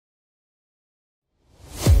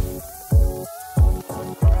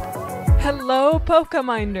Hello,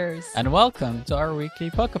 PokaMinders! And welcome to our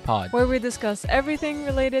weekly PokaPod, where we discuss everything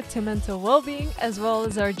related to mental well-being as well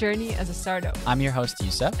as our journey as a startup. I'm your host,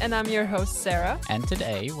 Yusuf. And I'm your host, Sarah. And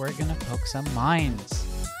today we're gonna poke some minds.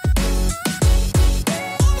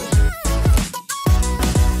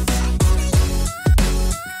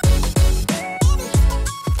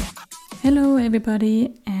 Hello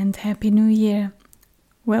everybody and Happy New Year.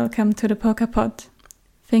 Welcome to the PokaPod.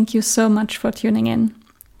 Thank you so much for tuning in.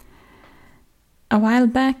 A while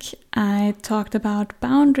back I talked about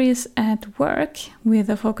boundaries at work with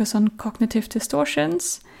a focus on cognitive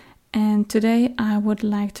distortions, and today I would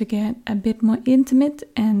like to get a bit more intimate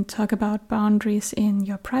and talk about boundaries in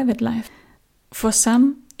your private life. For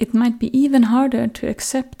some, it might be even harder to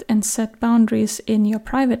accept and set boundaries in your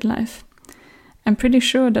private life. I'm pretty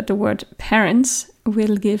sure that the word parents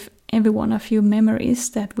will give everyone a few memories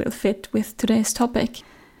that will fit with today's topic.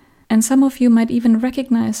 And some of you might even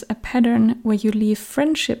recognize a pattern where you leave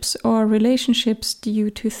friendships or relationships due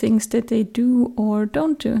to things that they do or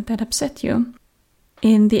don't do that upset you.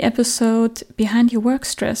 In the episode Behind Your Work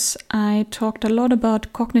Stress, I talked a lot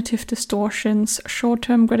about cognitive distortions,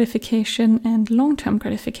 short-term gratification, and long-term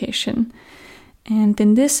gratification. And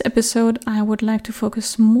in this episode, I would like to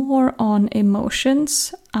focus more on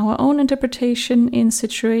emotions, our own interpretation in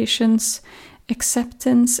situations,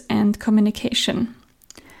 acceptance, and communication.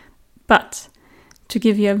 But to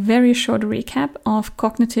give you a very short recap of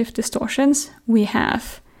cognitive distortions, we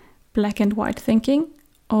have black and white thinking,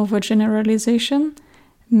 overgeneralization,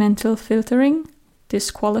 mental filtering,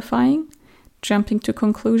 disqualifying, jumping to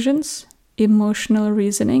conclusions, emotional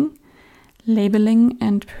reasoning, labeling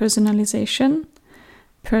and personalization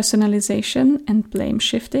and blame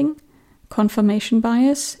shifting, confirmation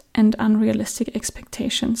bias, and unrealistic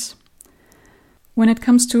expectations. When it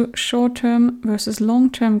comes to short-term versus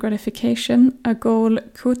long-term gratification, a goal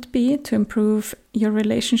could be to improve your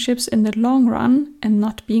relationships in the long run and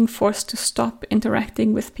not being forced to stop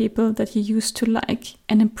interacting with people that you used to like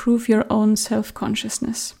and improve your own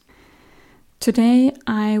self-consciousness. Today,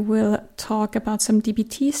 I will talk about some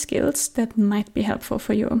DBT skills that might be helpful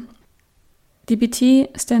for you.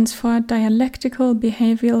 DBT stands for Dialectical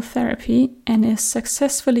Behavioral Therapy and is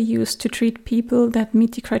successfully used to treat people that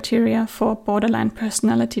meet the criteria for borderline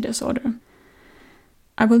personality disorder.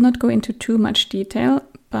 I will not go into too much detail,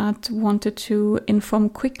 but wanted to inform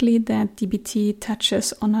quickly that DBT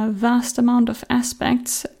touches on a vast amount of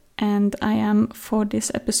aspects, and I am for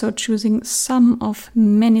this episode choosing some of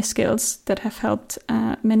many skills that have helped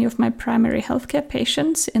many of my primary healthcare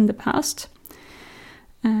patients in the past.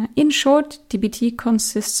 In short, DBT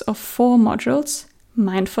consists of 4 modules: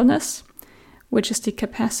 mindfulness, which is the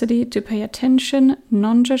capacity to pay attention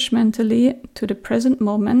non-judgmentally to the present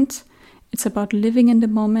moment. It's about living in the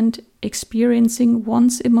moment, experiencing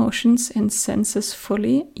one's emotions and senses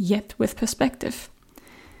fully, yet with perspective.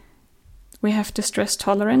 We have distress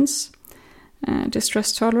tolerance.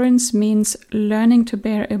 Distress tolerance means learning to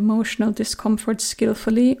bear emotional discomfort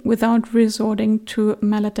skillfully without resorting to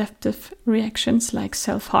maladaptive reactions like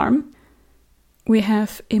self-harm. We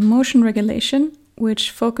have emotion regulation,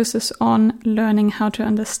 which focuses on learning how to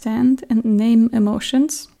understand and name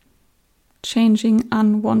emotions, changing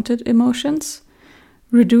unwanted emotions,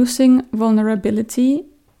 reducing vulnerability,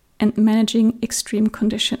 and managing extreme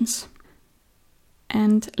conditions.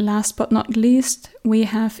 And last but not least, we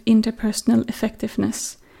have interpersonal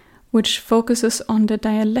effectiveness, which focuses on the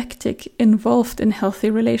dialectic involved in healthy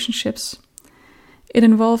relationships. It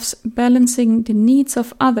involves balancing the needs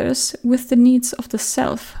of others with the needs of the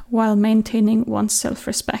self while maintaining one's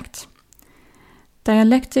self-respect.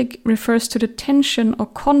 Dialectic refers to the tension or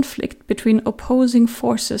conflict between opposing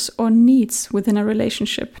forces or needs within a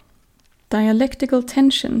relationship. Dialectical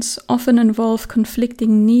tensions often involve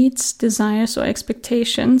conflicting needs, desires, or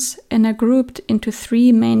expectations and are grouped into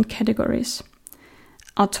 3 main categories: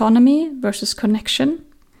 autonomy versus connection,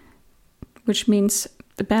 which means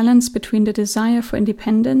the balance between the desire for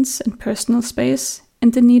independence and personal space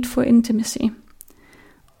and the need for intimacy;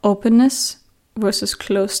 openness versus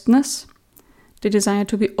closedness, the desire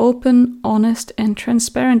to be open, honest, and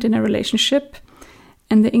transparent in a relationship,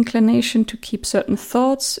 and the inclination to keep certain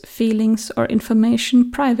thoughts, feelings, or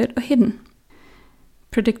information private or hidden.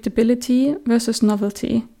 Predictability versus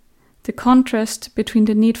novelty, the contrast between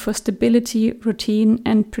the need for stability, routine,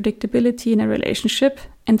 and predictability in a relationship,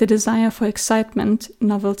 and the desire for excitement,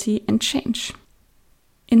 novelty, and change.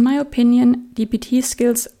 In my opinion, DBT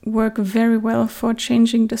skills work very well for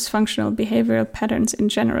changing dysfunctional behavioral patterns in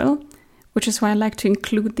general, which is why I like to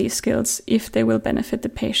include these skills if they will benefit the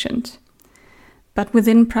patient. But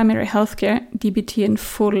within primary healthcare, DBT in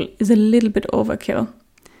full is a little bit overkill.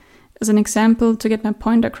 As an example, to get my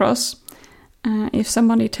point across, if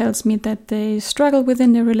somebody tells me that they struggle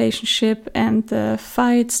within their relationship and the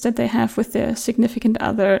fights that they have with their significant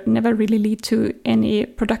other never really lead to any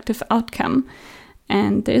productive outcome,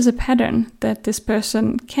 and there is a pattern that this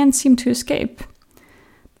person can't seem to escape.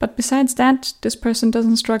 But besides that, this person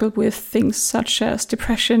doesn't struggle with things such as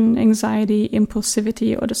depression, anxiety,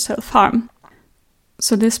 impulsivity, or the self-harm.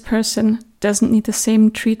 So this person doesn't need the same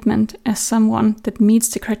treatment as someone that meets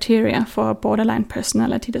the criteria for a borderline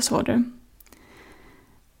personality disorder.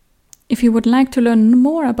 If you would like to learn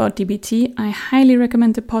more about DBT, I highly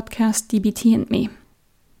recommend the podcast DBT and Me.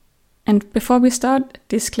 And before we start,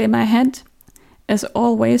 disclaimer ahead. As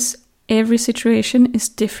always, every situation is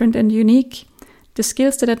different and unique. The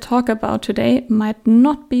skills that I talk about today might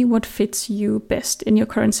not be what fits you best in your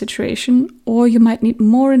current situation, or you might need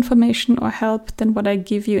more information or help than what I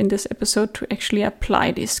give you in this episode to actually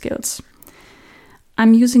apply these skills.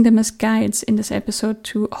 I'm using them as guides in this episode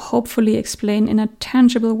to hopefully explain in a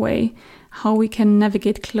tangible way how we can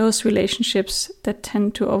navigate close relationships that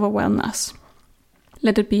tend to overwhelm us.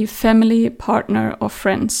 Let it be family, partner, or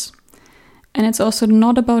friends. And it's also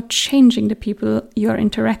not about changing the people you are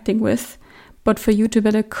interacting with, but for you to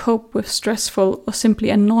better cope with stressful or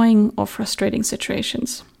simply annoying or frustrating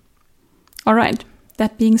situations. Alright,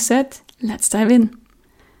 that being said, let's dive in.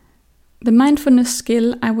 The mindfulness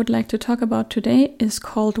skill I would like to talk about today is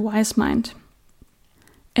called Wise Mind.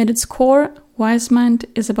 At its core, Wise Mind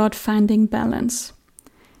is about finding balance.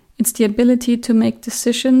 It's the ability to make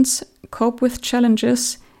decisions, cope with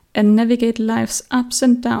challenges, and navigate life's ups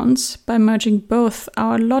and downs by merging both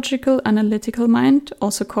our logical, analytical mind,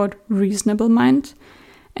 also called reasonable mind,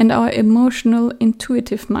 and our emotional,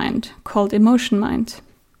 intuitive mind, called emotion mind.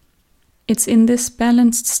 It's in this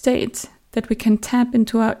balanced state that we can tap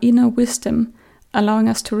into our inner wisdom, allowing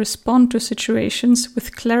us to respond to situations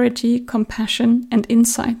with clarity, compassion, and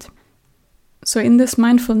insight. So in this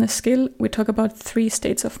mindfulness skill, we talk about 3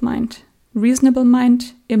 states of mind: reasonable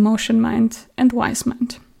mind, emotion mind, and wise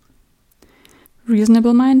mind.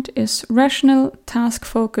 Reasonable mind is rational,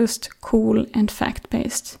 task-focused, cool, and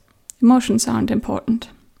fact-based. Emotions aren't important.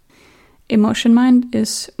 Emotion mind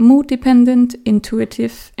is mood-dependent,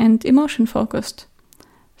 intuitive, and emotion-focused.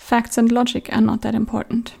 Facts and logic are not that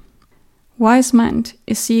important. Wise mind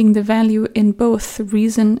is seeing the value in both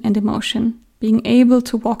reason and emotion, being able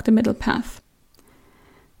to walk the middle path.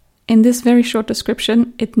 In this very short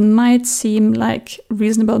description, it might seem like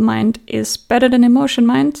reasonable mind is better than emotion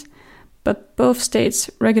mind, but both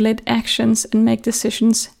states regulate actions and make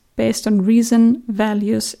decisions based on reason,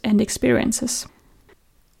 values, and experiences.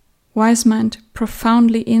 Wise mind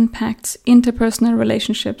profoundly impacts interpersonal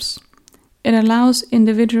relationships. It allows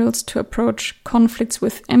individuals to approach conflicts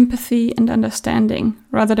with empathy and understanding,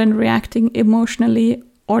 rather than reacting emotionally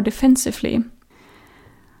or defensively.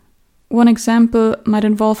 One example might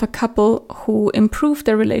involve a couple who improve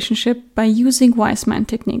their relationship by using wise mind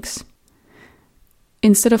techniques.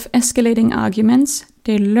 Instead of escalating arguments,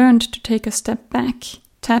 they learned to take a step back,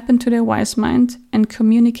 tap into their wise mind, and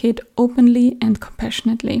communicate openly and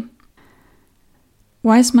compassionately.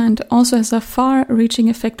 Wise mind also has a far-reaching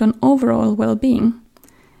effect on overall well-being.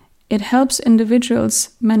 It helps individuals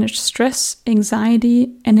manage stress,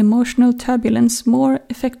 anxiety, and emotional turbulence more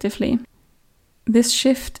effectively. This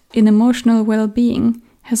shift in emotional well-being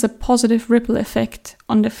has a positive ripple effect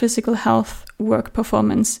on the physical health, work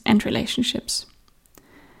performance, and relationships.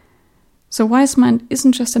 So wise mind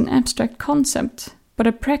isn't just an abstract concept, but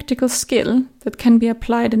a practical skill that can be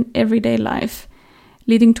applied in everyday life,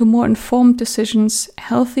 leading to more informed decisions,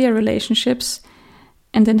 healthier relationships,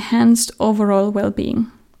 and enhanced overall well-being.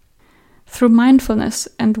 Through mindfulness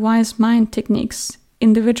and wise mind techniques,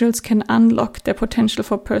 individuals can unlock their potential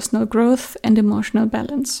for personal growth and emotional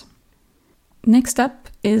balance. Next up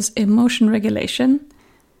is emotion regulation,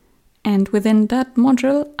 and within that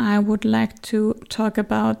module, I would like to talk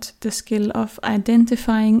about the skill of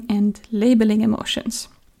identifying and labeling emotions.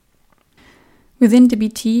 Within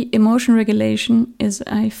DBT, emotion regulation is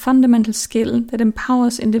a fundamental skill that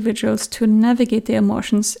empowers individuals to navigate their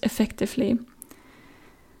emotions effectively.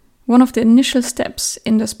 One of the initial steps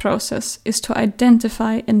in this process is to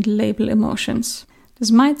identify and label emotions. This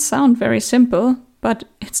might sound very simple, but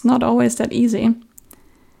it's not always that easy.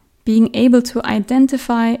 Being able to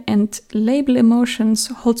identify and label emotions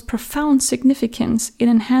holds profound significance in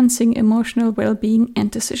enhancing emotional well-being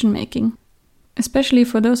and decision-making. Especially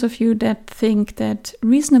for those of you that think that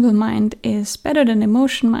reasonable mind is better than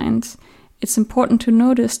emotion mind, it's important to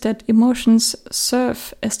notice that emotions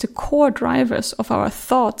serve as the core drivers of our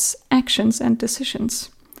thoughts, actions, and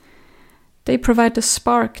decisions. They provide the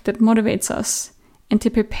spark that motivates us, and to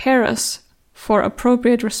prepare us for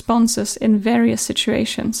appropriate responses in various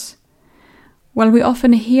situations. While we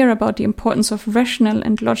often hear about the importance of rational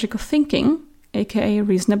and logical thinking, aka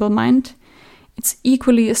reasonable mind, it's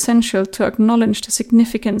equally essential to acknowledge the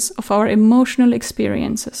significance of our emotional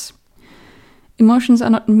experiences. Emotions are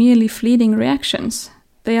not merely fleeting reactions,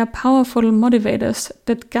 they are powerful motivators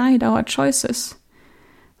that guide our choices.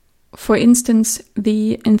 For instance,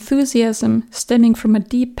 the enthusiasm stemming from a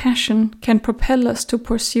deep passion can propel us to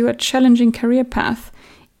pursue a challenging career path,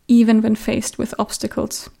 even when faced with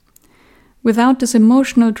obstacles. Without this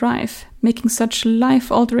emotional drive, making such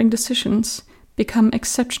life-altering decisions become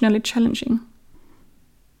exceptionally challenging.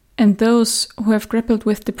 And those who have grappled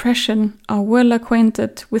with depression are well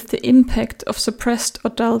acquainted with the impact of suppressed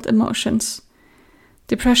or dulled emotions.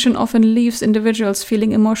 Depression often leaves individuals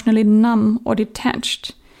feeling emotionally numb or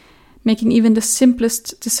detached, making even the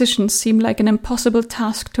simplest decisions seem like an impossible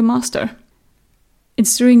task to master.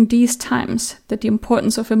 It's during these times that the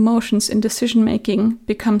importance of emotions in decision-making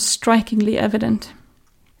becomes strikingly evident.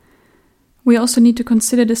 We also need to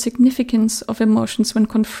consider the significance of emotions when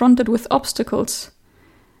confronted with obstacles.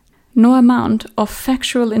 No amount of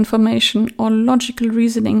factual information or logical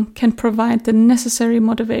reasoning can provide the necessary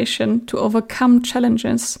motivation to overcome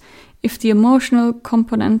challenges if the emotional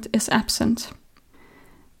component is absent.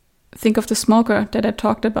 Think of the smoker that I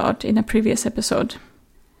talked about in a previous episode.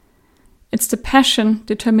 It's the passion,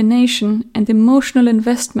 determination, and emotional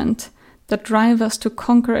investment that drive us to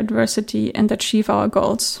conquer adversity and achieve our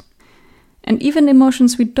goals. And even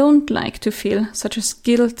emotions we don't like to feel, such as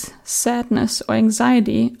guilt, sadness, or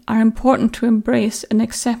anxiety, are important to embrace and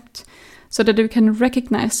accept so that we can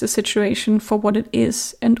recognize the situation for what it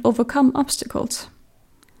is and overcome obstacles.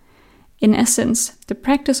 In essence, the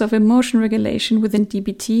practice of emotion regulation within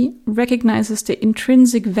DBT recognizes the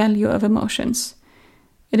intrinsic value of emotions.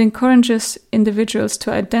 It encourages individuals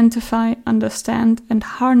to identify, understand, and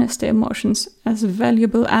harness their emotions as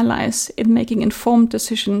valuable allies in making informed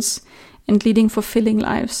decisions and leading fulfilling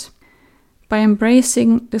lives. By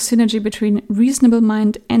embracing the synergy between reasonable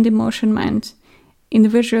mind and emotion mind,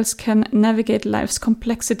 individuals can navigate life's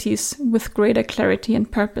complexities with greater clarity and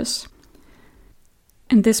purpose.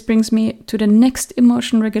 And this brings me to the next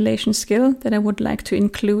emotion regulation skill that I would like to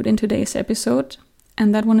include in today's episode,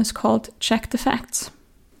 and that one is called check the facts.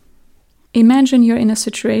 Imagine you're in a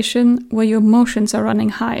situation where your emotions are running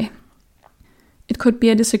high. It could be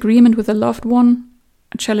a disagreement with a loved one,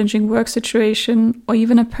 a challenging work situation, or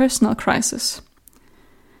even a personal crisis.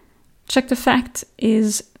 Check the fact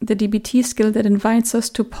is the DBT skill that invites us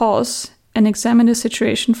to pause and examine the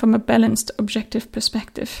situation from a balanced, objective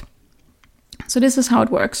perspective. So this is how it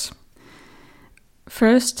works.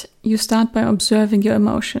 First, you start by observing your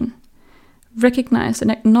emotion. Recognize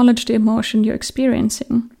and acknowledge the emotion you're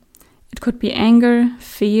experiencing. It could be anger,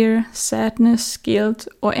 fear, sadness, guilt,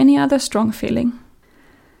 or any other strong feeling.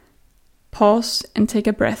 Pause and take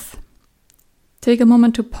a breath. Take a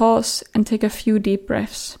moment to pause and take a few deep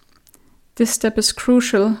breaths. This step is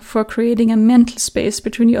crucial for creating a mental space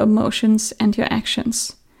between your emotions and your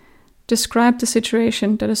actions. Describe the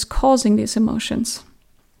situation that is causing these emotions.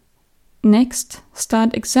 Next,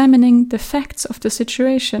 start examining the facts of the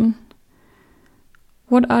situation.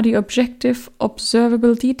 What are the objective,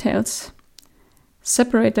 observable details?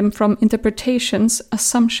 Separate them from interpretations,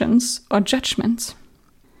 assumptions, or judgments.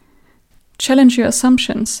 Challenge your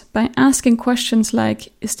assumptions by asking questions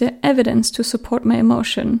like, is there evidence to support my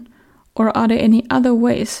emotion? Or are there any other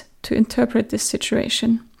ways to interpret this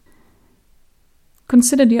situation?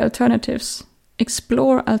 Consider the alternatives.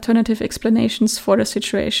 Explore alternative explanations for the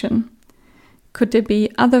situation. Could there be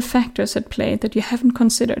other factors at play that you haven't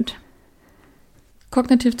considered?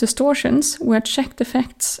 Cognitive distortions, where check the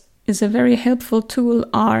facts is a very helpful tool,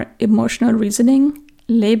 are emotional reasoning,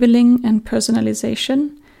 labeling and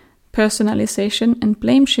personalization and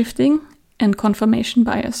blame shifting, and confirmation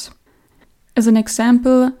bias. As an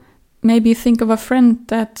example, maybe think of a friend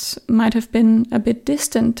that might have been a bit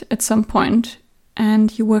distant at some point,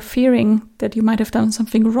 and you were fearing that you might have done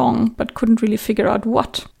something wrong but couldn't really figure out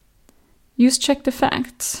what. Use check the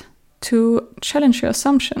facts to challenge your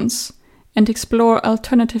assumptions and explore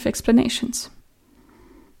alternative explanations.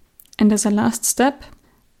 And as a last step,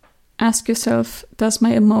 ask yourself, does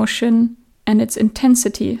my emotion and its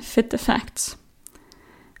intensity fit the facts?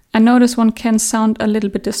 I know this one can sound a little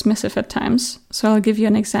bit dismissive at times, so I'll give you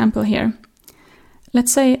an example here.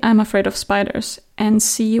 Let's say I'm afraid of spiders and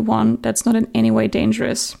see one that's not in any way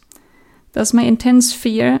dangerous. Does my intense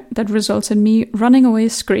fear that results in me running away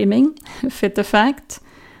screaming fit the fact?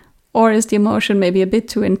 Or is the emotion maybe a bit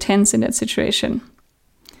too intense in that situation?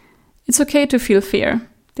 It's okay to feel fear.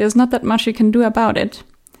 there's not that much you can do about it.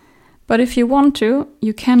 But if you want to,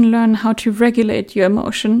 you can learn how to regulate your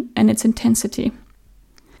emotion and its intensity.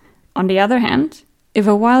 On the other hand, if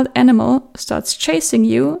a wild animal starts chasing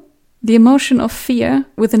you, the emotion of fear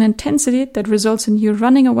with an intensity that results in you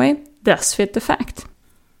running away does fit the fact.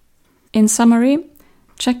 In summary,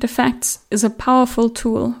 Check the Facts is a powerful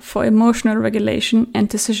tool for emotional regulation and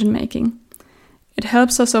decision-making. It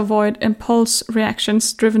helps us avoid impulse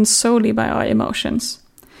reactions driven solely by our emotions.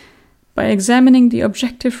 By examining the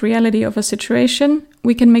objective reality of a situation,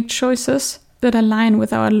 we can make choices that align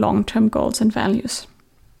with our long-term goals and values.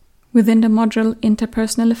 Within the module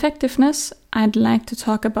Interpersonal Effectiveness, I'd like to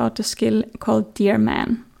talk about the skill called Dear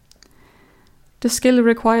Man. The skill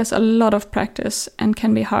requires a lot of practice and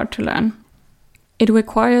can be hard to learn. It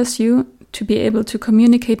requires you to be able to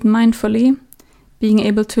communicate mindfully, being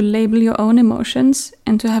able to label your own emotions,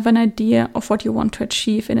 and to have an idea of what you want to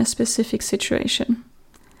achieve in a specific situation.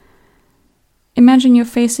 Imagine you're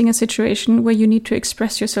facing a situation where you need to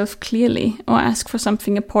express yourself clearly or ask for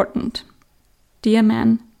something important. Dear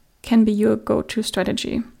Man can be your go-to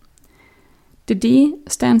strategy. The D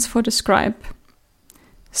stands for describe.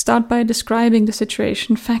 Start by describing the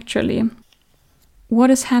situation factually. What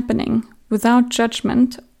is happening without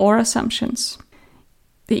judgment or assumptions?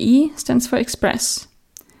 The E stands for express.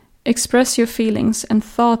 Express your feelings and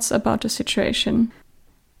thoughts about the situation.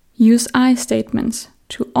 Use I statements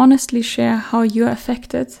to honestly share how you are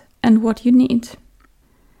affected and what you need.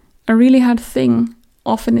 A really hard thing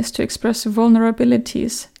often is to express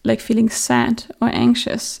vulnerabilities like feeling sad or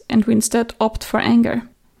anxious, and we instead opt for anger.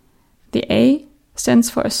 The A stands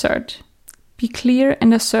for assert. Be clear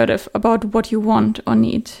and assertive about what you want or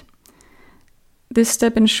need. This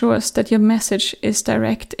step ensures that your message is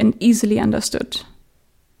direct and easily understood.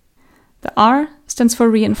 The R stands for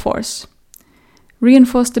reinforce.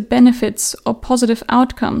 Reinforce the benefits or positive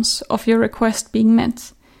outcomes of your request being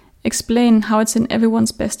met. Explain how it's in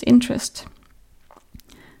everyone's best interest.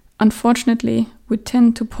 Unfortunately, we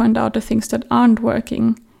tend to point out the things that aren't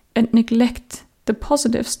working and neglect the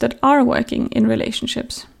positives that are working in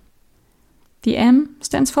relationships. The M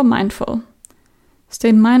stands for mindful.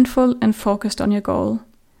 Stay mindful and focused on your goal.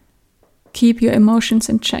 Keep your emotions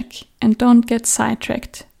in check and don't get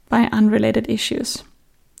sidetracked by unrelated issues.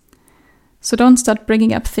 So don't start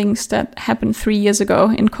bringing up things that happened 3 years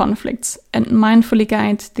ago in conflicts, and mindfully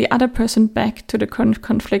guide the other person back to the current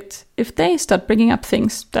conflict if they start bringing up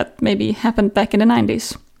things that maybe happened back in the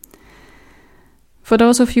 90s. For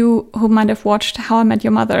those of you who might have watched How I Met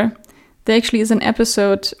Your Mother, there actually is an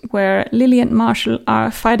episode where Lily and Marshall are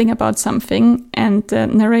fighting about something, and the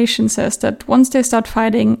narration says that once they start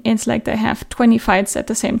fighting, it's like they have 20 fights at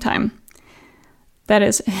the same time. That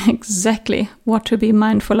is exactly what to be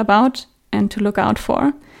mindful about and to look out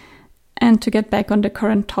for, and to get back on the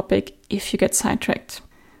current topic if you get sidetracked.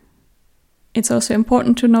 It's also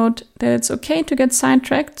important to note that it's okay to get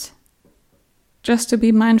sidetracked, just to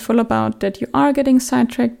be mindful about that you are getting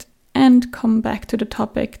sidetracked and come back to the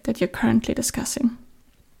topic that you're currently discussing.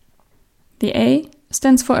 The A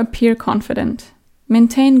stands for appear confident.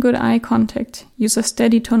 Maintain good eye contact, use a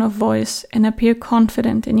steady tone of voice, and appear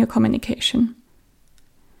confident in your communication.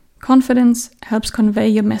 Confidence helps convey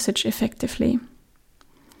your message effectively.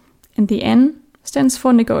 And the N stands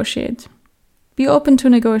for negotiate. Be open to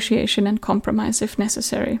negotiation and compromise if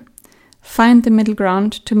necessary. Find the middle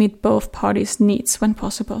ground to meet both parties' needs when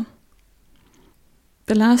possible.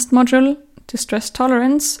 The last module, distress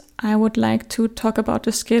tolerance, I would like to talk about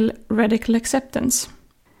the skill radical acceptance.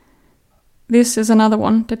 This is another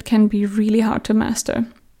one that can be really hard to master.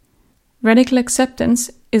 Radical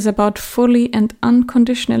acceptance is about fully and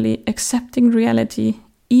unconditionally accepting reality,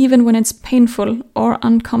 even when it's painful or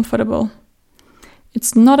uncomfortable.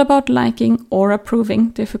 It's not about liking or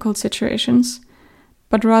approving difficult situations,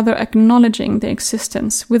 but rather acknowledging their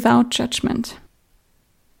existence without judgment.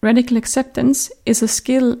 Radical acceptance is a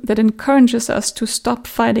skill that encourages us to stop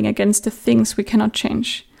fighting against the things we cannot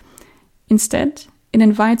change. Instead, it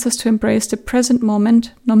invites us to embrace the present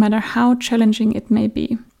moment, no matter how challenging it may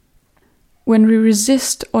be. When we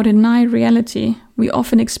resist or deny reality, we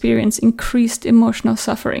often experience increased emotional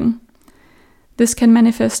suffering. This can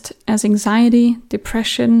manifest as anxiety,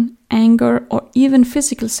 depression, anger, or even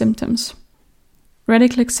physical symptoms.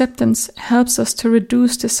 Radical acceptance helps us to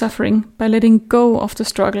reduce the suffering by letting go of the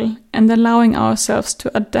struggle and allowing ourselves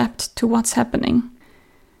to adapt to what's happening.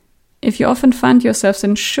 If you often find yourselves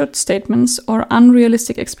in should statements or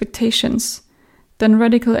unrealistic expectations, then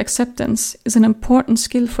radical acceptance is an important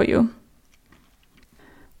skill for you.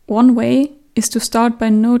 One way is to start by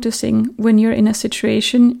noticing when you're in a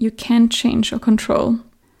situation you can't change or control.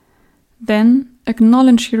 Then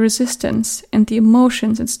acknowledge your resistance and the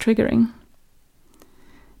emotions it's triggering.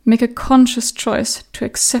 Make a conscious choice to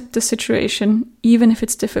accept the situation, even if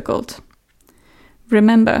it's difficult.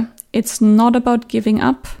 Remember, it's not about giving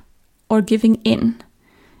up or giving in.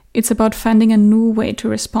 It's about finding a new way to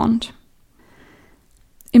respond.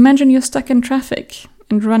 Imagine you're stuck in traffic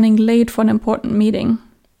and running late for an important meeting.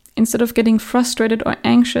 Instead of getting frustrated or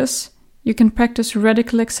anxious, you can practice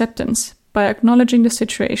radical acceptance by acknowledging the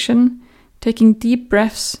situation, taking deep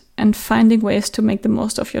breaths, and finding ways to make the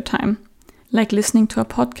most of your time, like listening to a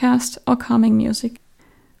podcast or calming music.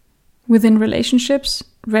 Within relationships,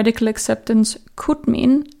 radical acceptance could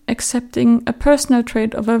mean accepting a personal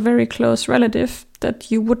trait of a very close relative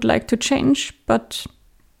that you would like to change, but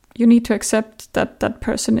you need to accept that that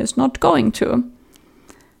person is not going to.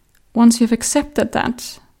 Once you've accepted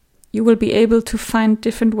that, you will be able to find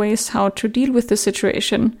different ways how to deal with the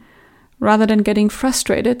situation, rather than getting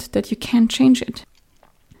frustrated that you can't change it.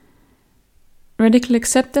 Radical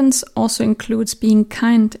acceptance also includes being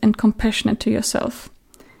kind and compassionate to yourself.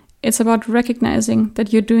 It's about recognizing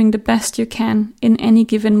that you're doing the best you can in any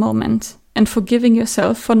given moment and forgiving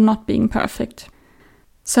yourself for not being perfect.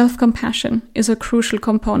 Self-compassion is a crucial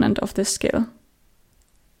component of this skill.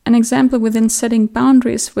 An example within setting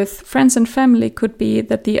boundaries with friends and family could be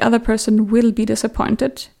that the other person will be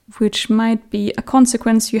disappointed, which might be a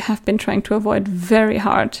consequence you have been trying to avoid very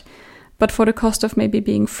hard, but for the cost of maybe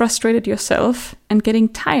being frustrated yourself and getting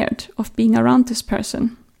tired of being around this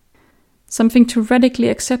person. Something to radically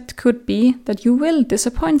accept could be that you will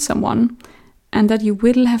disappoint someone and that you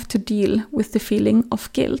will have to deal with the feeling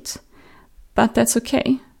of guilt. But that's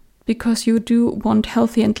okay, because you do want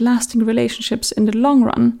healthy and lasting relationships in the long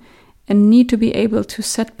run and need to be able to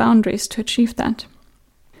set boundaries to achieve that.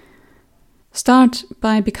 Start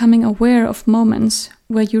by becoming aware of moments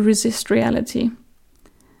where you resist reality.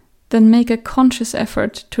 Then make a conscious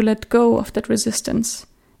effort to let go of that resistance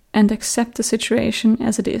and accept the situation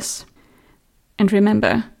as it is. And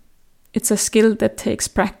remember, it's a skill that takes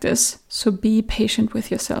practice, so be patient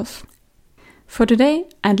with yourself. For today,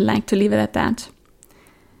 I'd like to leave it at that.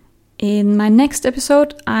 In my next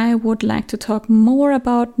episode, I would like to talk more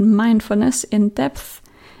about mindfulness in depth,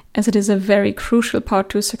 as it is a very crucial part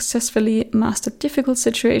to successfully master difficult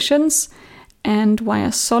situations and why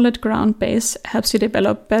a solid ground base helps you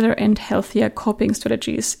develop better and healthier coping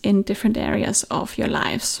strategies in different areas of your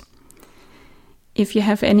lives. If you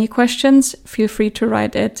have any questions, feel free to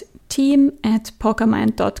write at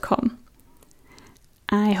team@pokamind.com.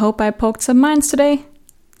 I hope I poked some minds today.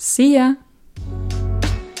 See ya!